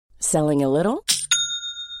Selling a little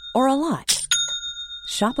or a lot?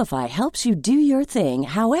 Shopify helps you do your thing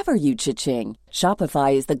however you cha-ching.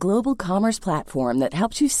 Shopify is the global commerce platform that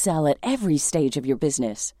helps you sell at every stage of your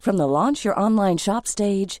business. From the launch your online shop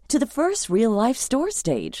stage to the first real-life store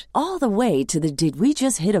stage, all the way to the did we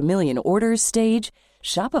just hit a million orders stage.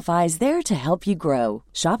 Shopify is there to help you grow.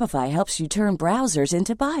 Shopify helps you turn browsers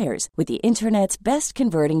into buyers with the internet's best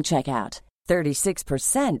converting checkout.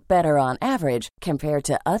 36% better on average compared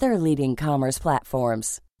to other leading commerce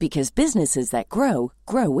platforms. Because businesses that grow,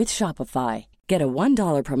 grow with Shopify. Get a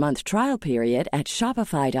 $1 per month trial period at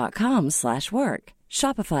shopify.com/work.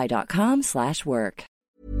 Shopify.com/work.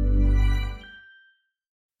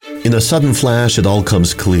 In a sudden flash, it all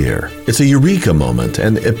comes clear. It's a eureka moment,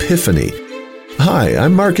 an epiphany. Hi,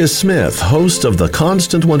 I'm Marcus Smith, host of the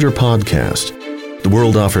Constant Wonder podcast. The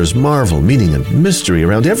world offers marvel, meaning, and mystery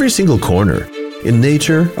around every single corner. In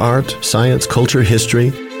nature, art, science, culture,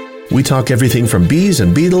 history, we talk everything from bees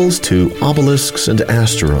and beetles to obelisks and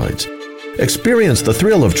asteroids. Experience the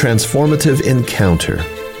thrill of transformative encounter.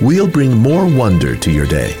 We'll bring more wonder to your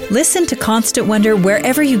day. Listen to Constant Wonder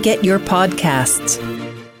wherever you get your podcasts.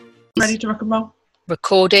 Ready to rock and roll?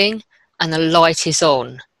 Recording, and the light is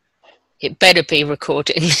on. It better be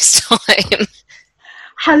recording this time.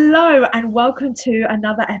 Hello and welcome to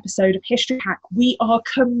another episode of History Hack. We are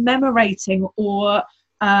commemorating or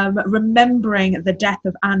remembering the death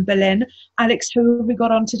of Anne Boleyn. Alex, who have we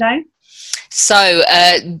got on today? So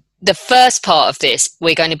the first part of this,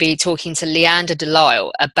 we're going to be talking to Leanda de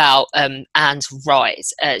Lisle about Anne's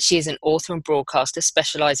rise. She is an author and broadcaster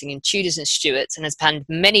specialising in Tudors and Stuarts and has penned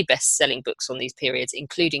many best-selling books on these periods,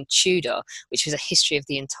 including Tudor, which was a history of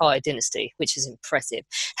the entire dynasty, which is impressive.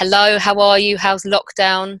 Hello, how are you? How's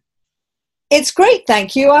lockdown? It's great,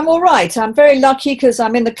 thank you. I'm all right. I'm very lucky because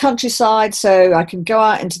I'm in the countryside, so I can go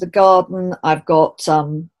out into the garden. I've got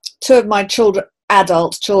two of my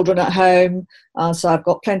adult children at home, so I've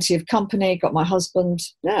got plenty of company, got my husband.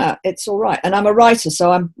 Yeah, it's all right. And I'm a writer,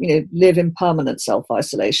 so I'm live in permanent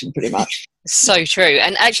self-isolation pretty much. So true.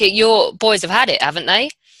 And actually, your boys have had it, haven't they?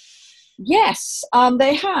 Yes,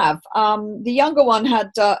 they have. The younger one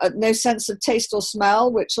had no sense of taste or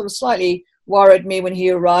smell, which sort of slightly worried me when he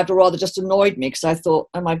arrived, or rather just annoyed me, because I thought,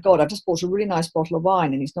 oh my God, I've just bought a really nice bottle of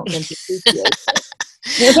wine and he's not going to appreciate it.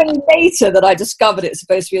 It was only later that I discovered it's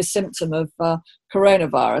supposed to be a symptom of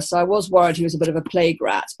coronavirus. So I was worried he was a bit of a plague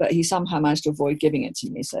rat, but he somehow managed to avoid giving it to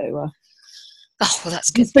me. So, oh, well, that's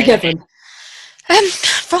good. Forgiven.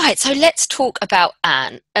 Right, so let's talk about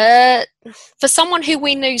Anne. For someone who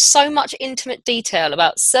we knew so much intimate detail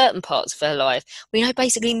about certain parts of her life, we know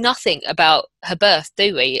basically nothing about her birth,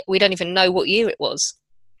 do we? We don't even know what year it was.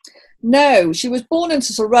 No, she was born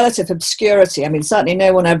into sort of relative obscurity. I mean, certainly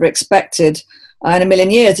no one ever expected in a million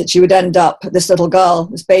years that she would end up, this little girl,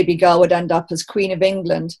 this baby girl would end up as Queen of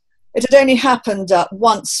England. It had only happened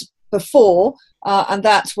once before, and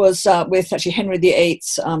that was with actually Henry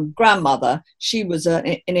VIII's grandmother. She was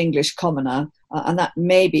an English commoner, and that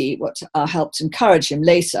may be what helped encourage him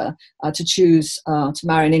later to choose to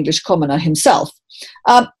marry an English commoner himself.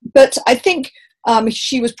 But I think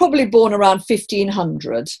she was probably born around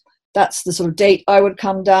 1500. That's the sort of date I would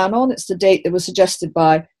come down on. It's the date that was suggested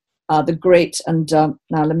by the great and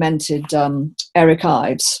now lamented Eric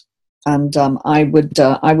Ives. And I would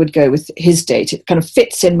go with his date. It kind of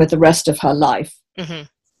fits in with the rest of her life. Mm-hmm.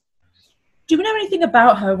 Do we know anything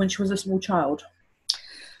about her when she was a small child?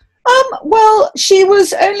 Well, she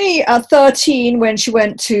was only 13 when she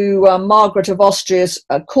went to Margaret of Austria's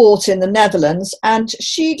court in the Netherlands, and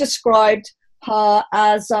she described her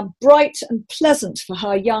as bright and pleasant for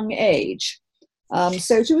her young age.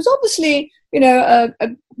 So she was obviously,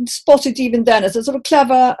 spotted even then as a sort of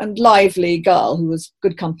clever and lively girl who was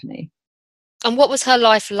good company. And what was her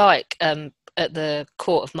life like at the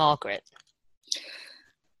court of Margaret?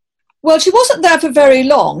 Well, she wasn't there for very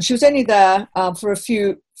long. She was only there for a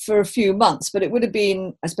few months, but it would have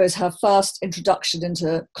been, I suppose, her first introduction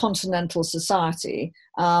into continental society,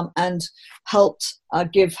 and helped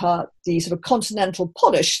give her the sort of continental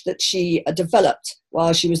polish that she developed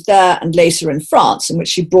while she was there and later in France, and which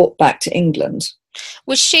she brought back to England.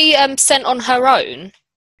 Was she sent on her own?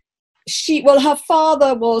 Her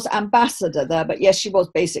father was ambassador there, but yes, she was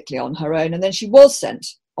basically on her own. And then she was sent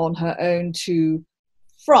on her own to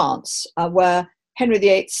France, where Henry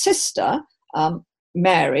VIII's sister,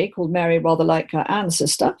 Mary, called Mary rather like Anne's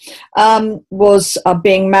sister, was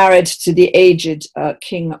being married to the aged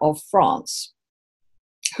King of France,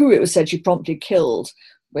 who it was said she promptly killed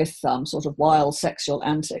with sort of wild sexual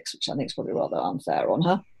antics, which I think is probably rather unfair on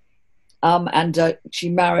her. And she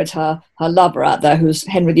married her lover out there, who's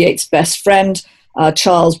Henry VIII's best friend,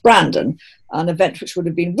 Charles Brandon, an event which would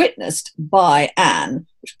have been witnessed by Anne,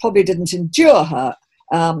 which probably didn't endear her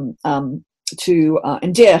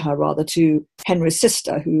to Henry's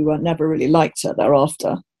sister, who never really liked her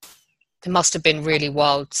thereafter. There must have been really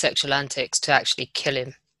wild sexual antics to actually kill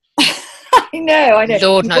him. I know.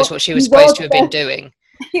 Lord knows what she was supposed to have been doing.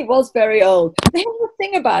 He was very old. They had a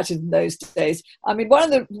thing about it in those days. I mean, one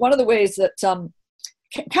of the ways that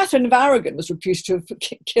Catherine of Aragon was reputed to have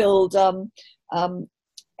killed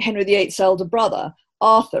Henry VIII's elder brother,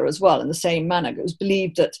 Arthur, as well, in the same manner. It was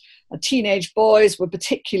believed that teenage boys were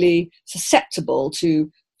particularly susceptible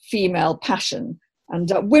to female passion,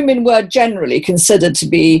 and women were generally considered to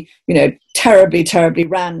be, terribly, terribly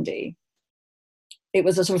randy. It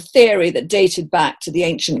was a sort of theory that dated back to the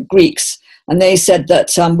ancient Greeks, and they said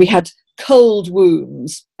that we had cold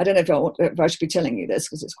wombs. I don't know if I should be telling you this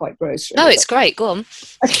because it's quite gross. Really, no, it's great. Go on.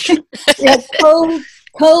 We had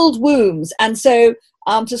cold wombs, and so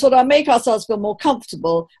to sort of make ourselves feel more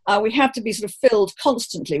comfortable, we have to be sort of filled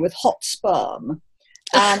constantly with hot sperm.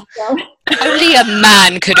 And only a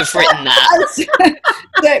man could have written that. So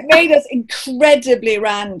it made us incredibly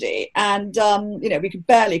randy, and we could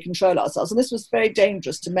barely control ourselves, and this was very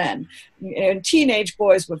dangerous to men. And teenage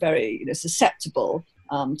boys were very susceptible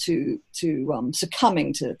to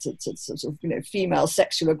succumbing to sort of female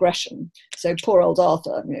sexual aggression. So poor old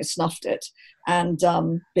Arthur snuffed it, and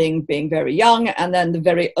being very young, and then the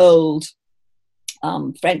very old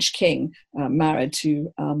French king married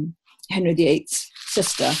to Henry VIII's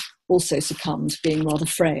sister also succumbed, being rather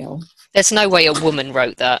frail. There's no way a woman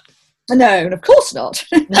wrote that. No, and of course not.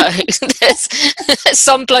 No, there's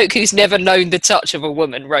some bloke who's never known the touch of a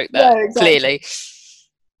woman wrote that. No, exactly. Clearly.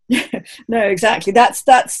 No, exactly. That's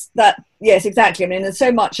that. Yes, exactly. I mean, there's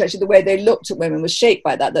so much actually the way they looked at women was shaped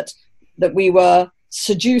by that we were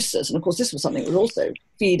seducers, and of course this was something that would also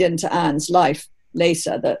feed into Anne's life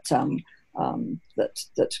later.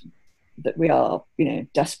 That we are,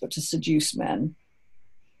 desperate to seduce men.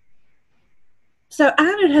 So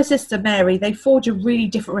Anne and her sister Mary, they forge a really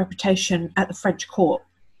different reputation at the French court.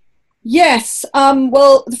 Yes.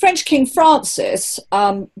 Well, the French King Francis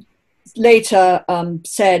later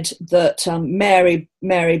said that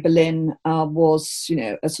Mary Boleyn was,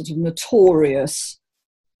 a sort of notorious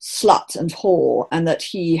slut and whore, and that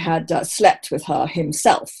he had slept with her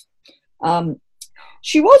himself.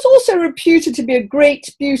 She was also reputed to be a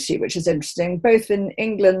great beauty, which is interesting, both in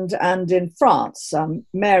England and in France.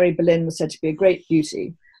 Mary Boleyn was said to be a great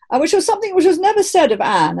beauty, which was something which was never said of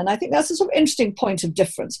Anne, and I think that's a sort of interesting point of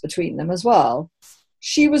difference between them as well.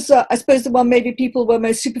 She was, I suppose, the one maybe people were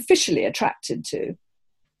most superficially attracted to.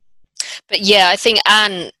 But yeah, I think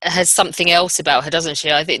Anne has something else about her, doesn't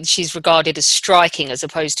she? I think she's regarded as striking as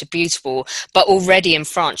opposed to beautiful, but already in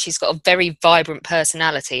France she's got a very vibrant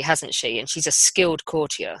personality, hasn't she? And she's a skilled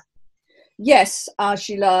courtier. Yes,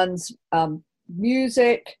 she learns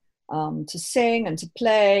music, to sing and to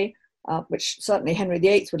play, which certainly Henry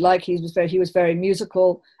VIII would like. He was very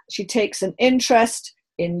musical. She takes an interest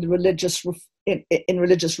in religious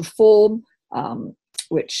reform,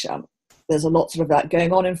 which there's a lot of that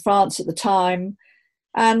going on in France at the time.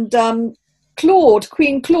 And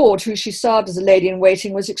Queen Claude, who she served as a lady in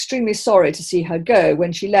waiting, was extremely sorry to see her go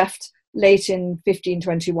when she left late in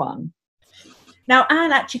 1521. Now,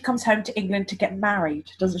 Anne actually comes home to England to get married,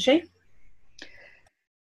 doesn't she?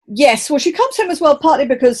 Yes, well, she comes home as well, partly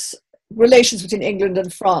because relations between England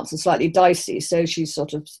and France are slightly dicey, so she's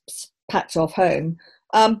sort of packed off home.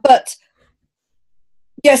 But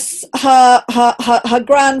yes, her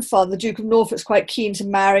grandfather, the Duke of Norfolk, is quite keen to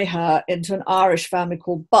marry her into an Irish family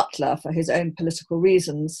called Butler for his own political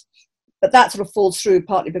reasons. But that sort of falls through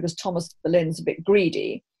partly because Thomas Boleyn's a bit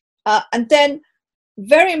greedy. And then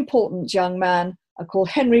very important young man called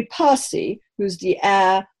Henry Percy, who's the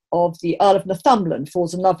heir of the Earl of Northumberland,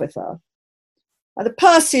 falls in love with her. The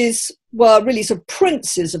Percys were really sort of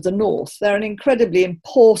princes of the North. They're an incredibly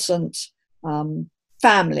important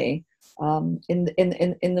family in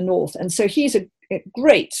the North, and so he's a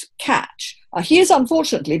great catch. He is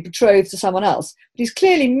unfortunately betrothed to someone else, but he's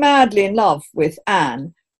clearly madly in love with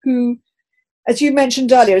Anne, who, as you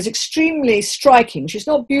mentioned earlier, is extremely striking. She's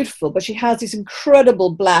not beautiful, but she has these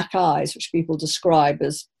incredible black eyes, which people describe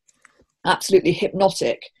as absolutely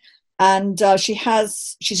hypnotic. And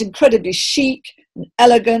she's incredibly chic and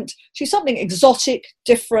elegant. She's something exotic,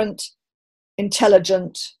 different,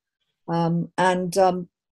 intelligent, and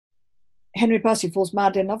Henry Percy falls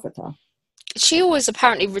madly in love with her. She always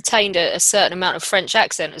apparently retained a certain amount of French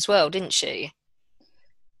accent as well, didn't she?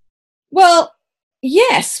 Well,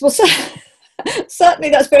 yes. Well, so Certainly,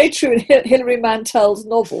 that's very true in Hilary Mantel's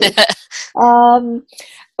novel. And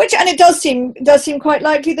it does seem quite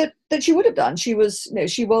likely that she would have done. She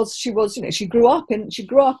grew up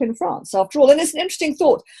in France after all. And it's an interesting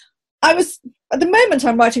thought. At the moment,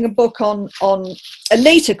 I'm writing a book on a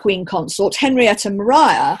later Queen consort, Henrietta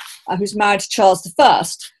Maria, who's married to Charles I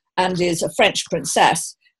and is a French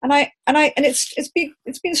princess. And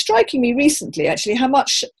it's been striking me recently, actually, how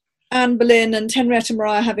much Anne Boleyn and Henrietta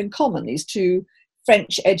Maria have in common. These two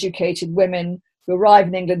French-educated women who arrive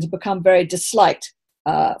in England to become very disliked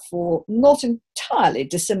for not entirely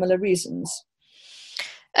dissimilar reasons.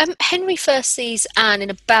 Henry first sees Anne in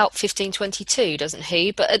about 1522, doesn't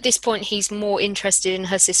he? But at this point, he's more interested in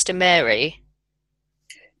her sister Mary.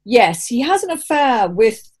 Yes, he has an affair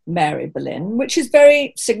with Mary Boleyn, which is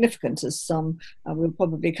very significant, as some we'll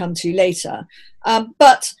probably come to later.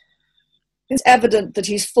 But it's evident that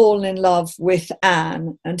he's fallen in love with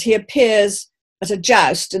Anne, and he appears at a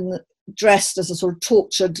joust dressed as a sort of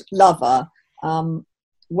tortured lover,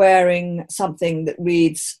 wearing something that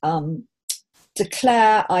reads,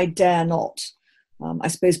 "Declare I dare not," I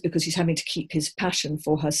suppose because he's having to keep his passion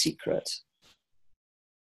for her secret.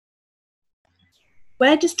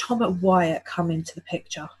 Where does Tom Wyatt come into the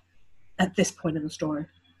picture at this point in the story?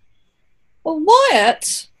 Well,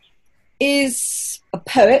 Wyatt is a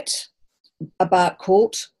poet about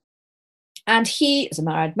court, and he is a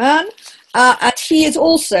married man, and he is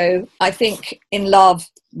also, I think, in love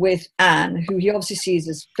with Anne, who he obviously sees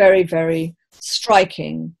as very, very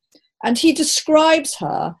striking. And he describes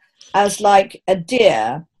her as like a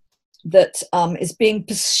deer that is being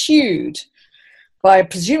pursued by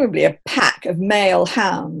presumably a pack of male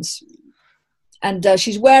hounds. And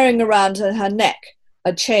she's wearing around her neck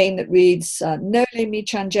a chain that reads, "Noli me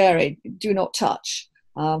tangere," do not touch,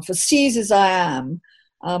 for seized as I am.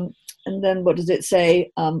 And then what does it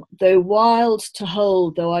say? Though wild to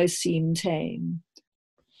hold, though I seem tame.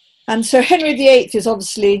 And so Henry VIII is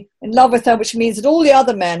obviously in love with her, which means that all the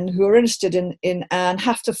other men who are interested in Anne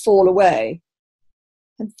have to fall away.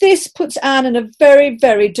 And this puts Anne in a very,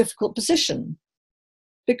 very difficult position,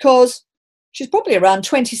 because she's probably around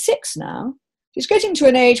 26 now. She's getting to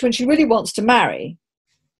an age when she really wants to marry.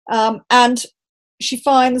 And she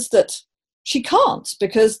finds that she can't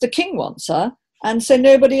because the king wants her, and so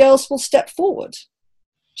nobody else will step forward.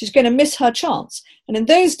 She's going to miss her chance. And in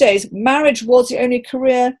those days, marriage was the only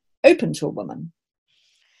career open to a woman,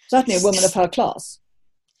 certainly a woman of her class.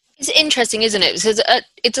 It's interesting, isn't it? Because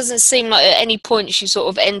it doesn't seem like at any point she sort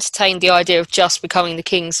of entertained the idea of just becoming the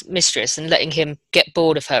king's mistress and letting him get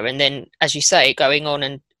bored of her and then, as you say, going on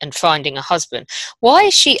and finding a husband. Why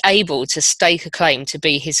is she able to stake a claim to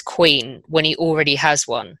be his queen when he already has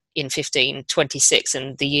one in 1526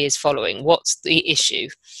 and the years following? What's the issue?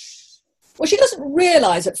 Well, she doesn't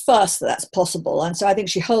realise at first that that's possible, and so I think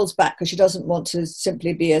she holds back because she doesn't want to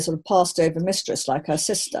simply be a sort of passed-over mistress like her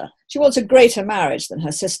sister. She wants a greater marriage than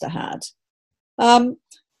her sister had.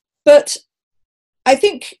 But I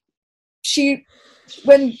think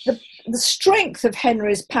when the strength of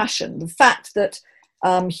Henry's passion, the fact that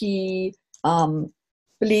he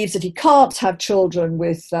believes that he can't have children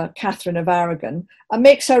with Catherine of Aragon,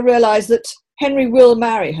 makes her realise that Henry will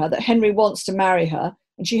marry her, that Henry wants to marry her,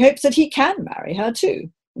 and she hopes that he can marry her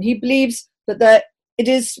too. And he believes that it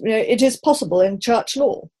is possible in church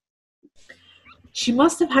law. She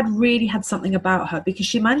must have really had something about her, because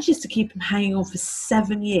she manages to keep him hanging on for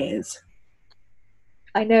 7 years.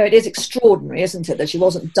 I know, it is extraordinary, isn't it, that she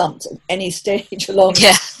wasn't dumped at any stage along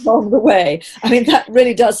the way. I mean, that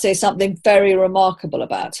really does say something very remarkable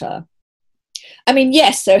about her. I mean,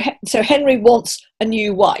 yes, so Henry wants a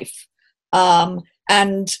new wife,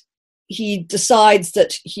 and he decides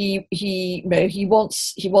that he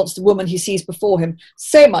wants the woman he sees before him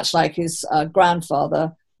so much like his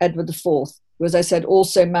grandfather, Edward IV, who, as I said,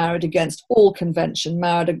 also married against all convention,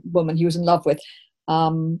 married a woman he was in love with,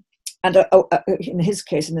 and in his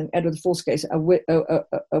case, and in Edward IV's case, a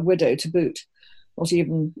widow to boot, not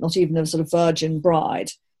even a sort of virgin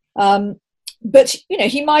bride. But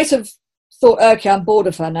he might have thought, okay, I'm bored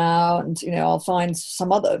of her now, and I'll find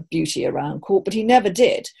some other beauty around court, but he never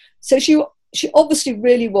did. So she obviously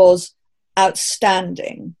really was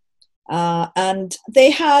outstanding, and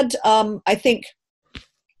they had, I think,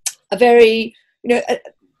 a very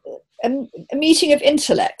a meeting of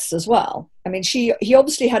intellects as well. I mean, he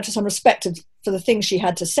obviously had some respect for the things she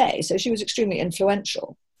had to say, so she was extremely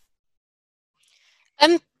influential.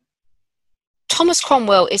 Thomas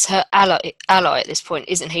Cromwell is her ally at this point,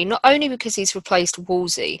 isn't he? Not only because he's replaced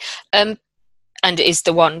Wolsey, and is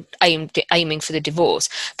the one aiming for the divorce,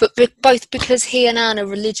 but both because he and Anne are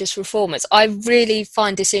religious reformers. I really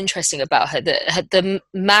find this interesting about her, that the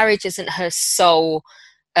marriage isn't her sole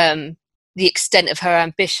the extent of her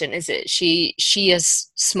ambition, is it? She has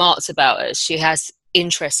smarts about her. She has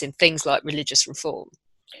interest in things like religious reform.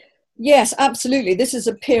 Yes, absolutely. This is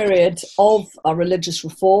a period of religious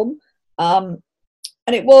reform. And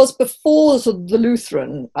it was before sort of the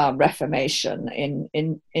Lutheran Reformation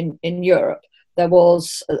in Europe. There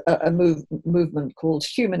was a movement called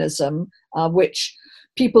humanism, which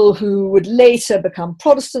people who would later become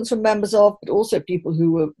Protestants were members of, but also people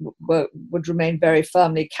who would remain very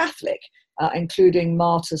firmly Catholic, including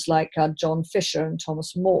martyrs like John Fisher and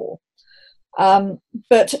Thomas More.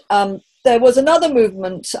 But there was another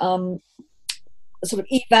movement, a sort of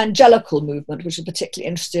evangelical movement, which was particularly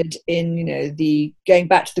interested in, the going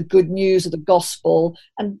back to the good news of the gospel,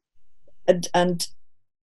 and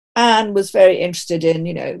Anne was very interested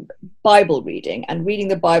in, Bible reading and reading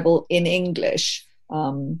the Bible in English,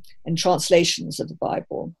 and translations of the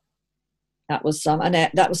Bible. That was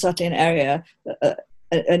certainly an area,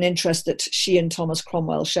 an interest that she and Thomas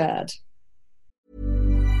Cromwell shared.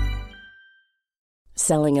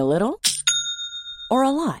 Selling a little or a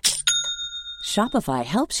lot? Shopify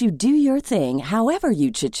helps you do your thing however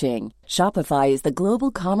you cha-ching. Shopify is the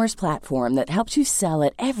global commerce platform that helps you sell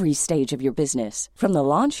at every stage of your business. From the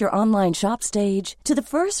launch your online shop stage to the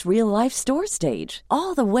first real-life store stage,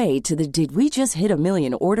 all the way to the did we just hit a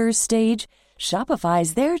million orders stage. Shopify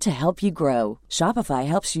is there to help you grow. Shopify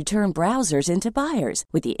helps you turn browsers into buyers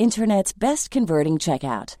with the internet's best converting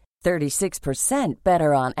checkout. 36%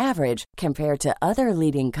 better on average compared to other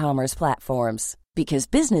leading commerce platforms. Because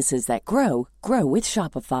businesses that grow, grow with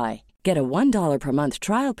Shopify. Get a $1 per month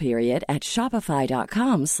trial period at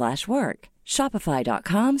shopify.com/work.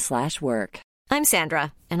 Shopify.com/work. I'm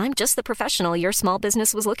Sandra, and I'm just the professional your small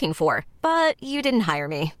business was looking for. But you didn't hire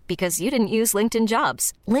me because you didn't use LinkedIn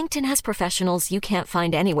Jobs. LinkedIn has professionals you can't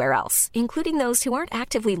find anywhere else, including those who aren't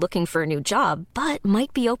actively looking for a new job, but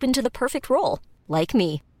might be open to the perfect role, like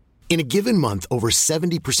me. In a given month, over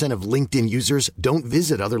 70% of LinkedIn users don't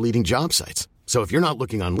visit other leading job sites. So if you're not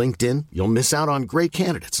looking on LinkedIn, you'll miss out on great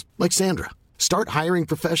candidates like Sandra. Start hiring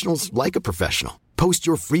professionals like a professional. Post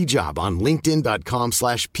your free job on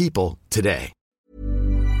linkedin.com/people today.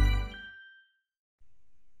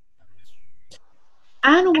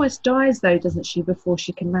 Anne almost dies, though, doesn't she, before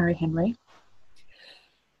she can marry Henry?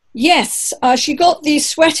 Yes, she got the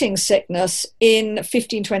sweating sickness in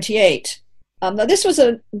 1528. Now, this was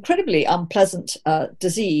an incredibly unpleasant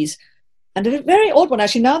disease, and a very odd one,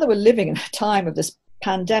 actually. Now that we're living in a time of this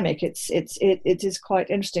pandemic, it is quite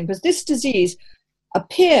interesting, because this disease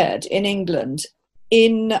appeared in England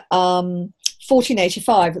in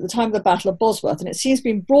 1485 at the time of the Battle of Bosworth, and it seems to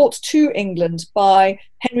have been brought to England by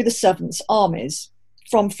Henry VII's armies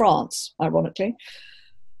from France, ironically.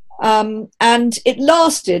 And it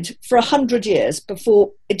lasted for 100 years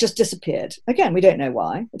before it just disappeared. Again, we don't know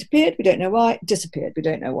why. It appeared, we don't know why. It disappeared, we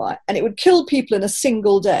don't know why. And it would kill people in a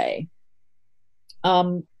single day.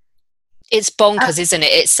 It's bonkers, isn't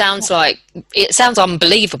it? It sounds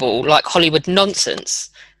unbelievable, like Hollywood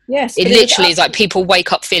nonsense. Yes. It literally is like people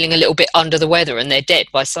wake up feeling a little bit under the weather and they're dead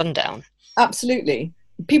by sundown. Absolutely.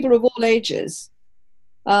 People of all ages.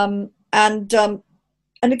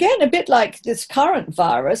 And again, a bit like this current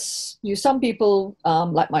virus, some people,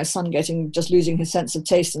 like my son, just losing his sense of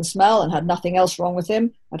taste and smell and had nothing else wrong with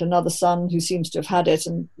him. I had another son who seems to have had it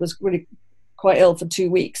and was really quite ill for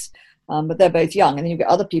 2 weeks. But they're both young. And then you've got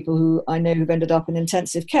other people who I know who've ended up in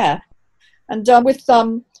intensive care. And with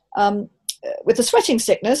the sweating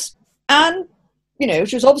sickness, Anne,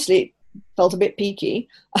 she was obviously felt a bit peaky.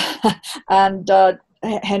 And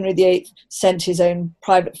Henry VIII sent his own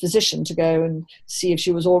private physician to go and see if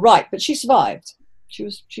she was all right. But she survived.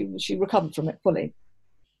 She recovered from it fully.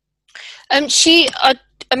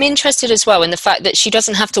 I'm interested as well in the fact that she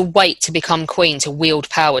doesn't have to wait to become queen to wield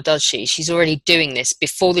power, does she? She's already doing this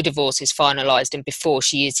before the divorce is finalised and before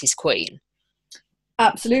she is his queen.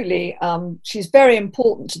 Absolutely. She's very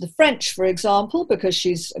important to the French, for example, because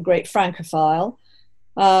she's a great Francophile.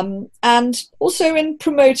 And also in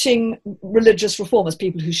promoting religious reformers,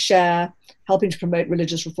 helping to promote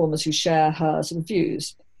religious reformers who share her sort of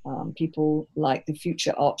views. People like the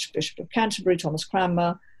future Archbishop of Canterbury, Thomas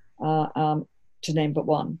Cranmer, to name but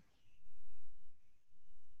one.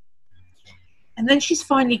 And then she's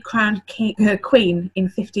finally crowned queen in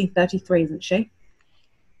 1533, isn't she?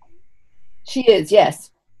 She is, yes.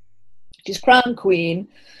 She's crowned queen.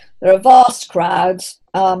 There are vast crowds,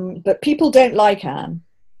 but people don't like Anne.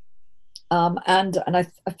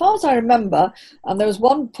 As far as I remember, there was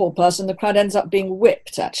one poor person, the crowd ends up being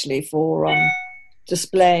whipped actually for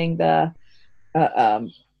displaying their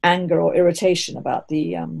anger or irritation about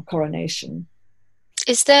the coronation.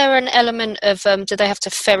 Is there an element of, do they have to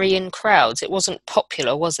ferry in crowds? It wasn't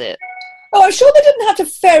popular, was it? Oh, I'm sure they didn't have to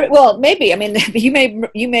ferry. Well, maybe. I mean, you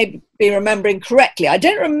may be remembering correctly. I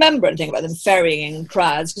don't remember anything about them ferrying in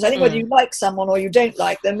crowds, because I think whether you like someone or you don't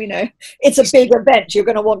like them, it's a big event. You're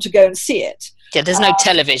going to want to go and see it. Yeah, there's no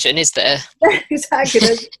television, is there? Exactly.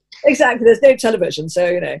 There's no television.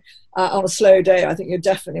 So, on a slow day, I think you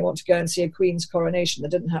definitely want to go and see a Queen's coronation.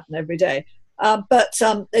 That didn't happen every day. But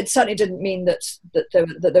it certainly didn't mean that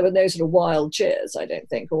there were no sort of wild cheers, I don't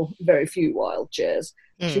think, or very few wild cheers.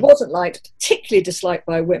 She wasn't particularly disliked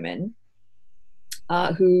by women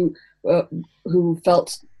who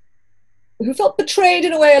felt betrayed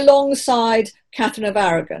in a way alongside Catherine of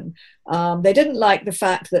Aragon. They didn't like the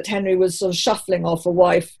fact that Henry was sort of shuffling off a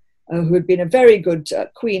wife who had been a very good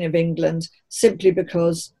Queen of England simply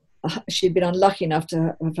because she'd been unlucky enough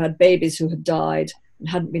to have had babies who had died and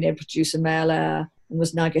hadn't been able to produce a male heir and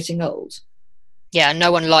was now getting old. Yeah,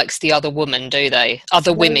 no one likes the other woman, do they?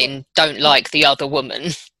 Other women don't like the other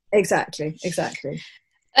woman. Exactly.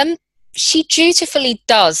 She dutifully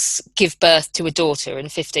does give birth to a daughter in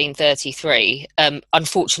 1533.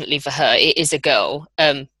 Unfortunately for her, it is a girl,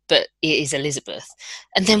 but it is Elizabeth.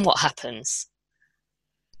 And then what happens?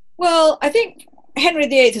 Well, I think Henry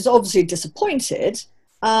VIII is obviously disappointed,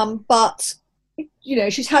 but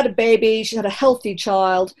she's had a baby, she's had a healthy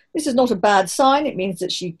child. This is not a bad sign. It means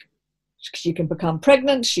that she can become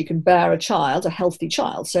pregnant, she can bear a healthy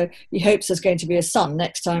child. So he hopes there's going to be a son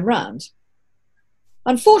next time round.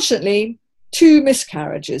 Unfortunately, 2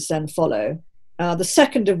 miscarriages then follow, the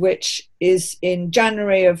second of which is in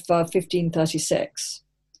January of 1536.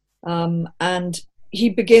 And he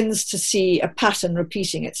begins to see a pattern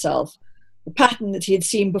repeating itself, the pattern that he had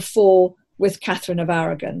seen before with Catherine of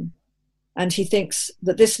Aragon. And he thinks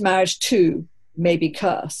that this marriage too may be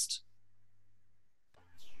cursed.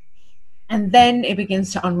 And then it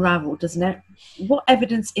begins to unravel, doesn't it? What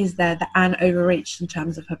evidence is there that Anne overreached in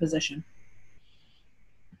terms of her position?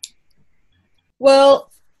 Well,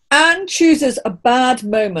 Anne chooses a bad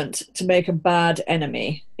moment to make a bad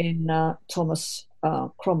enemy in Thomas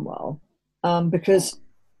Cromwell, because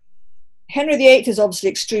Henry VIII is obviously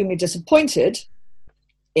extremely disappointed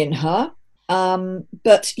in her,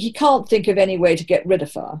 but he can't think of any way to get rid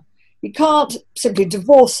of her. He can't simply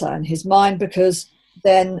divorce her in his mind, because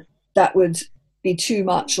then that would be too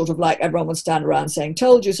much, sort of like everyone would stand around saying,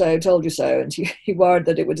 told you so, and he worried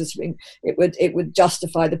that it would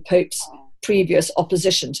justify the Pope's previous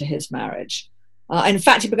opposition to his marriage. In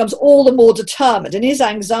fact, he becomes all the more determined in his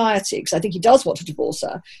anxiety, because I think he does want to divorce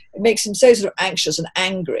her. It makes him so sort of anxious and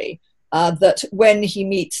angry that when he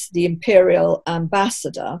meets the imperial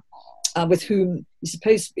ambassador, with whom he's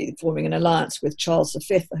supposed to be forming an alliance with Charles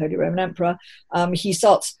V, the Holy Roman Emperor, he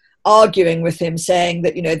starts arguing with him, saying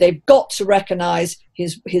that they've got to recognise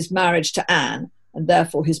his marriage to Anne, and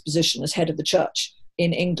therefore his position as head of the church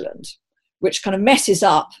in England, which kind of messes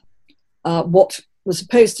up what was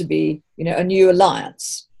supposed to be a new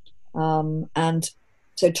alliance. And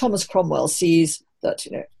so Thomas Cromwell sees that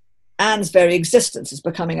Anne's very existence is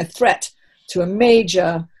becoming a threat to a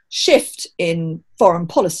major shift in foreign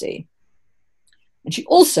policy. And she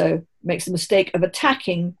also makes the mistake of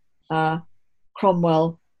attacking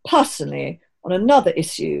Cromwell personally on another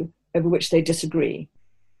issue over which they disagree.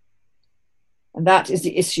 And that is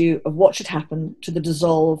the issue of what should happen to the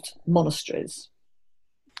dissolved monasteries.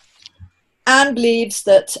 Anne believes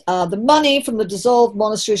that the money from the dissolved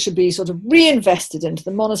monasteries should be sort of reinvested into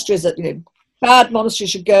the monasteries, that bad monasteries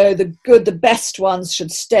should go, the best ones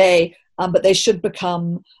should stay, but they should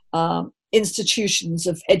become institutions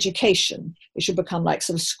of education. They should become like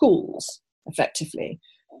sort of schools, effectively.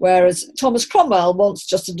 Whereas Thomas Cromwell wants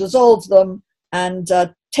just to dissolve them and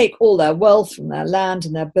take all their wealth from their land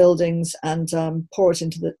and their buildings and pour it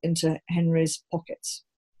into Henry's pockets.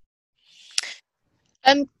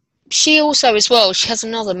 She also, as well, she has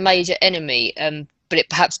another major enemy, but it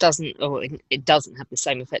perhaps doesn't, or it doesn't have the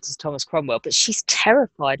same effect as Thomas Cromwell, but she's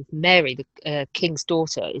terrified of Mary, the king's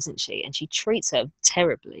daughter, isn't she? And she treats her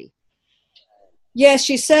terribly. Yes,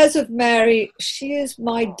 she says of Mary, she is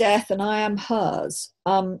my death and I am hers.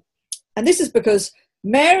 And this is because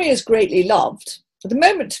Mary is greatly loved. At the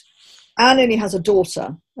moment, Anne only has a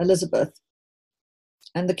daughter, Elizabeth,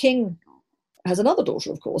 and the king has another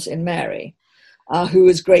daughter, of course, in Mary, who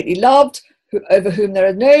is greatly loved, over whom there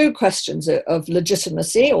are no questions of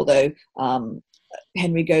legitimacy, although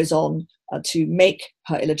Henry goes on to make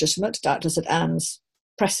her illegitimate, doubtless at Anne's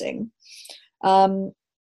pressing. So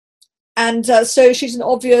she's an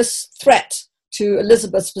obvious threat to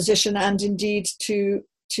Elizabeth's position and indeed to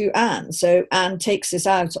Anne. So Anne takes this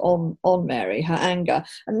out on Mary, her anger.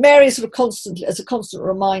 And Mary is sort of constantly, as a constant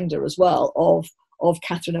reminder as well of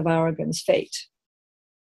Catherine of Aragon's fate.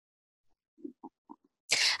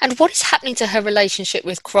 And what is happening to her relationship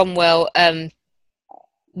with Cromwell,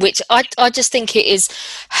 which I just think it is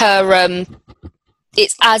her...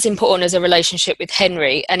 it's as important as a relationship with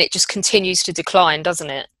Henry, and it just continues to decline, doesn't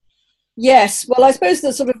it? Yes. Well, I suppose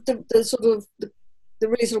the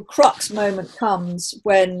really sort of crux moment comes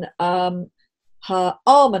when her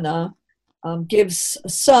almoner gives a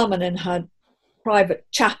sermon in her private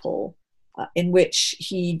chapel in which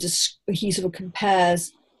he sort of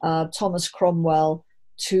compares Thomas Cromwell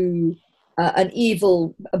to a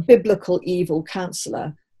biblical evil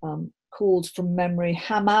counselor called from memory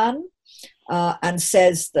Haman, and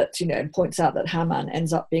says that, points out that Haman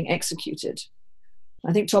ends up being executed.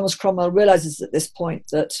 I think Thomas Cromwell realizes at this point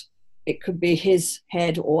that it could be his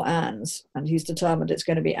head or Anne's, and he's determined it's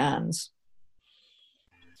going to be Anne's.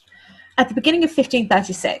 At the beginning of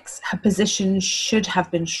 1536, her position should have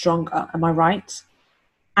been stronger, am I right?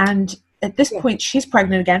 And at this point, she's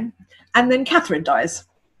pregnant again, and then Catherine dies.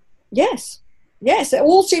 Yes, it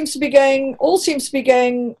all seems to be going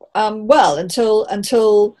well until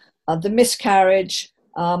the miscarriage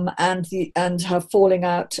and her falling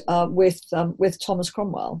out with Thomas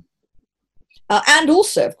Cromwell. And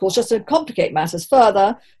also, of course, just to complicate matters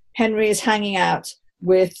further, Henry is hanging out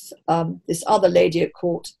with this other lady at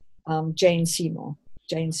court, Jane Seymour.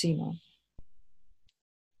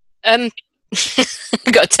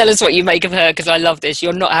 You've got to tell us what you make of her, because I love this.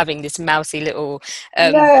 You're not having this mousy little.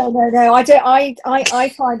 No. I don't.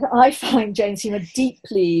 I find Jane Seymour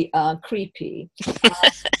deeply creepy,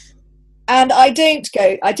 and I don't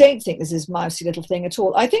think this is mousy little thing at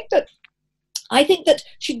all. I think that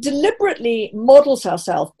she deliberately models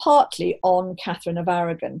herself partly on Catherine of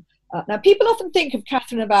Aragon. Now, people often think of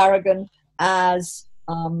Catherine of Aragon as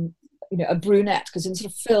a brunette, because in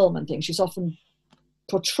sort of film and things, she's often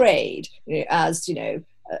portrayed as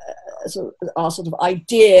our sort of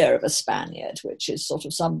idea of a Spaniard, which is sort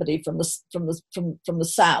of somebody from the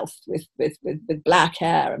south with black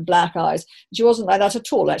hair and black eyes. She wasn't like that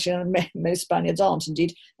at all, actually. Most Spaniards aren't,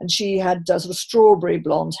 indeed. And she had sort of strawberry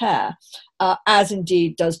blonde hair, as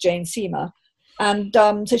indeed does Jane Seymour. And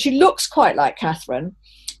so she looks quite like Catherine,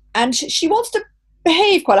 and she wants to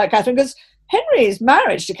behave quite like Catherine, because Henry's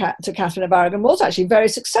marriage to Catherine of Aragon was actually very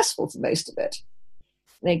successful for most of it.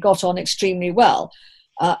 They got on extremely well.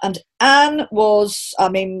 And Catherine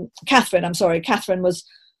was,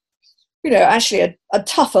 actually a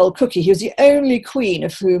tough old cookie. He was the only queen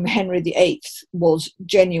of whom Henry VIII was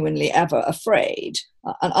genuinely ever afraid.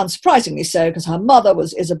 And unsurprisingly so, because her mother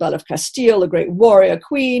was Isabel of Castile, a great warrior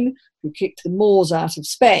queen who kicked the Moors out of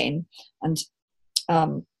Spain. And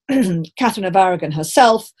Catherine of Aragon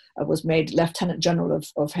herself was made Lieutenant General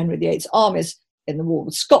of Henry VIII's armies in the war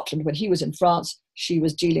with Scotland. When he was in France, she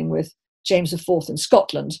was dealing with James IV in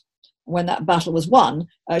Scotland. When that battle was won,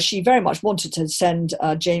 she very much wanted to send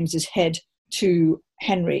James's head to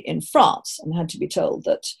Henry in France, and had to be told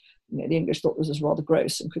that the English thought this was rather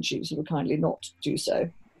gross, and could she sort of kindly not do so.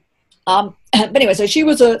 But anyway, so she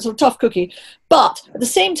was a sort of tough cookie, but at the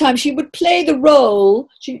same time, she would play the role.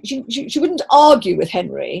 She wouldn't argue with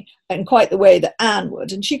Henry in quite the way that Anne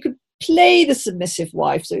would, and she could play the submissive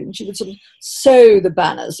wife, so she would sort of sew the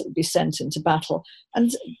banners that would be sent into battle.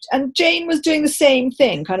 And Jane was doing the same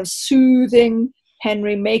thing, kind of soothing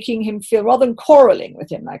Henry, making him feel, rather than quarrelling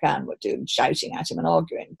with him like Anne would do and shouting at him and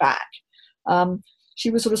arguing back. She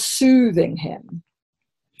was sort of soothing him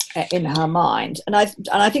in her mind. And I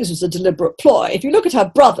think this was a deliberate ploy. If you look at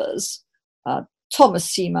her brothers, Thomas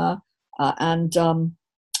Seymour and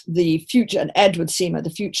Edward Seymour, the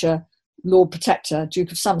future Lord Protector,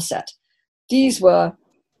 Duke of Somerset. These were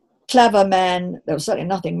clever men. There was certainly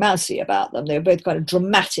nothing mousy about them. They were both kind of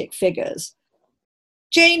dramatic figures.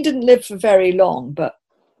 Jane didn't live for very long, but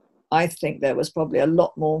I think there was probably a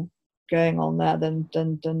lot more going on there than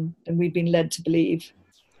we've been led to believe.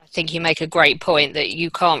 I think you make a great point that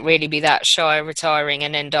you can't really be that shy of retiring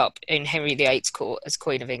and end up in Henry VIII's court as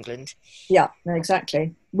Queen of England. Yeah,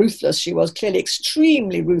 exactly. Ruthless she was, clearly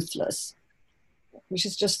extremely ruthless, which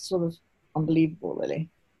is just sort of unbelievable, really.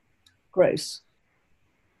 Gross.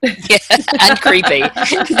 Yeah, and creepy.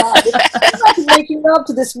 Imagine making love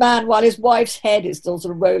to this man while his wife's head is still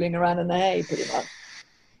sort of rolling around in the hay, pretty much.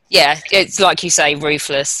 Yeah, it's like you say,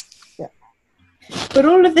 ruthless. Yeah. But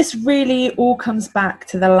all of this really all comes back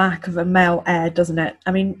to the lack of a male heir, doesn't it?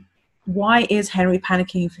 I mean, why is Henry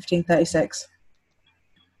panicking in 1536?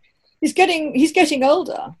 he's getting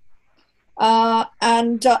older,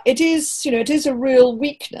 and it is a real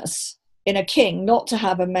weakness in a king not to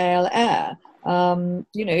have a male heir.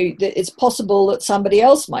 It's possible that somebody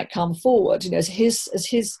else might come forward. As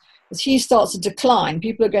he starts to decline,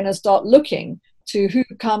 people are going to start looking to who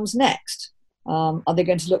comes next. Are they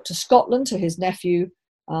going to look to Scotland, to his nephew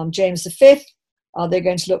James V? Are they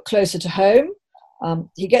going to look closer to home?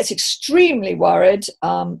 He gets extremely worried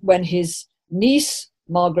when his niece,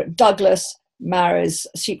 Margaret Douglas,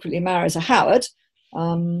 secretly marries a Howard,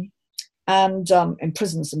 and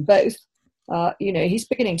imprisons them both. He's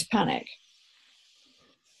beginning to panic.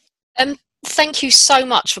 Thank you so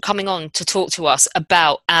much for coming on to talk to us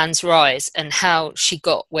about Anne's rise and how she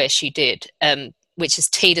got where she did, which has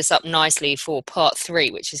teed us up nicely for part 3,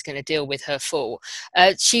 which is going to deal with her fall.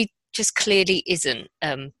 She just clearly isn't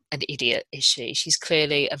an idiot, is she? She's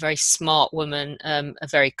clearly a very smart woman, a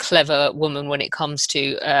very clever woman when it comes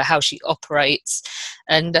to how she operates.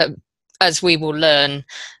 And as we will learn,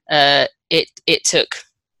 it took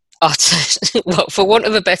utter, well, for want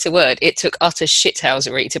of a better word, it took utter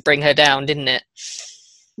shithousery to bring her down, didn't it?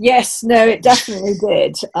 Yes, no, it definitely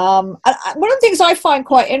did. And one of the things I find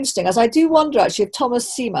quite interesting is I do wonder actually if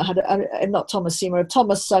Thomas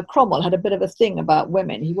Cromwell had a bit of a thing about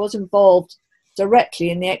women. He was involved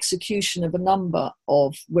directly in the execution of a number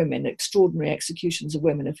of women, extraordinary executions of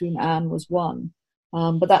women, of whom Anne was one.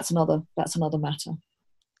 But that's another matter.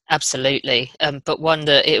 Absolutely. But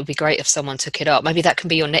wonder, it would be great if someone took it up. Maybe that can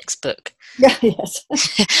be your next book. Yeah, yes.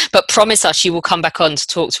 But promise us you will come back on to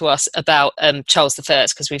talk to us about Charles I,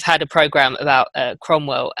 because we've had a programme about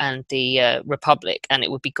Cromwell and the Republic, and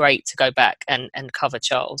it would be great to go back and cover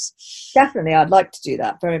Charles. Definitely, I'd like to do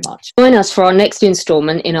that very much. Join us for our next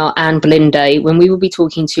instalment in our Anne Boleyn Day, when we will be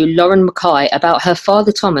talking to Lauren Mackay about her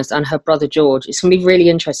father Thomas and her brother George. It's going to be really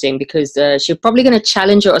interesting because she's probably going to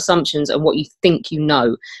challenge your assumptions and what you think you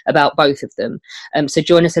know about both of them. So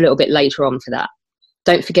join us a little bit later on for that.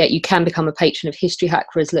 Don't forget, you can become a patron of History Hack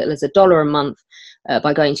for as little as $1 a month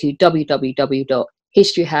by going to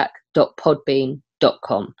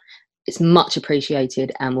www.historyhack.podbean.com. It's much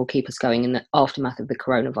appreciated and will keep us going in the aftermath of the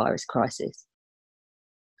coronavirus crisis.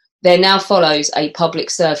 There now follows a public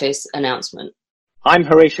service announcement. I'm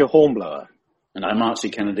Horatio Hornblower. And I'm Archie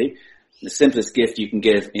Kennedy. The simplest gift you can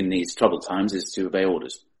give in these troubled times is to obey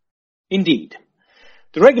orders. Indeed.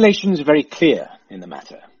 The regulations are very clear in the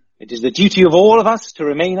matter. It is the duty of all of us to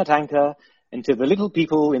remain at anchor until the little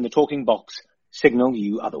people in the talking box signal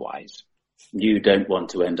you otherwise. You don't want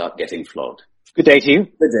to end up getting flogged. Good day to you.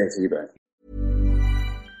 Good day to you both.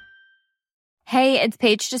 Hey, it's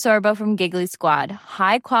Paige DeSorbo from Giggly Squad.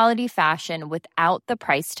 High quality fashion without the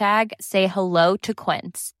price tag. Say hello to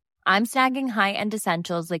Quince. I'm snagging high-end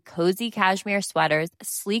essentials like cozy cashmere sweaters,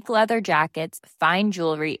 sleek leather jackets, fine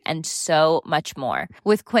jewelry, and so much more.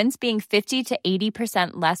 With Quince being 50 to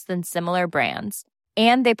 80% less than similar brands.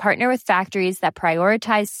 And they partner with factories that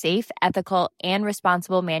prioritize safe, ethical, and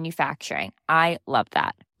responsible manufacturing. I love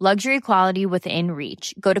that. Luxury quality within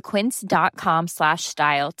reach. Go to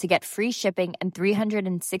quince.com/style to get free shipping and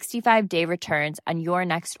 365-day returns on your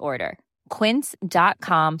next order.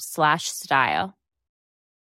 Quince.com/style.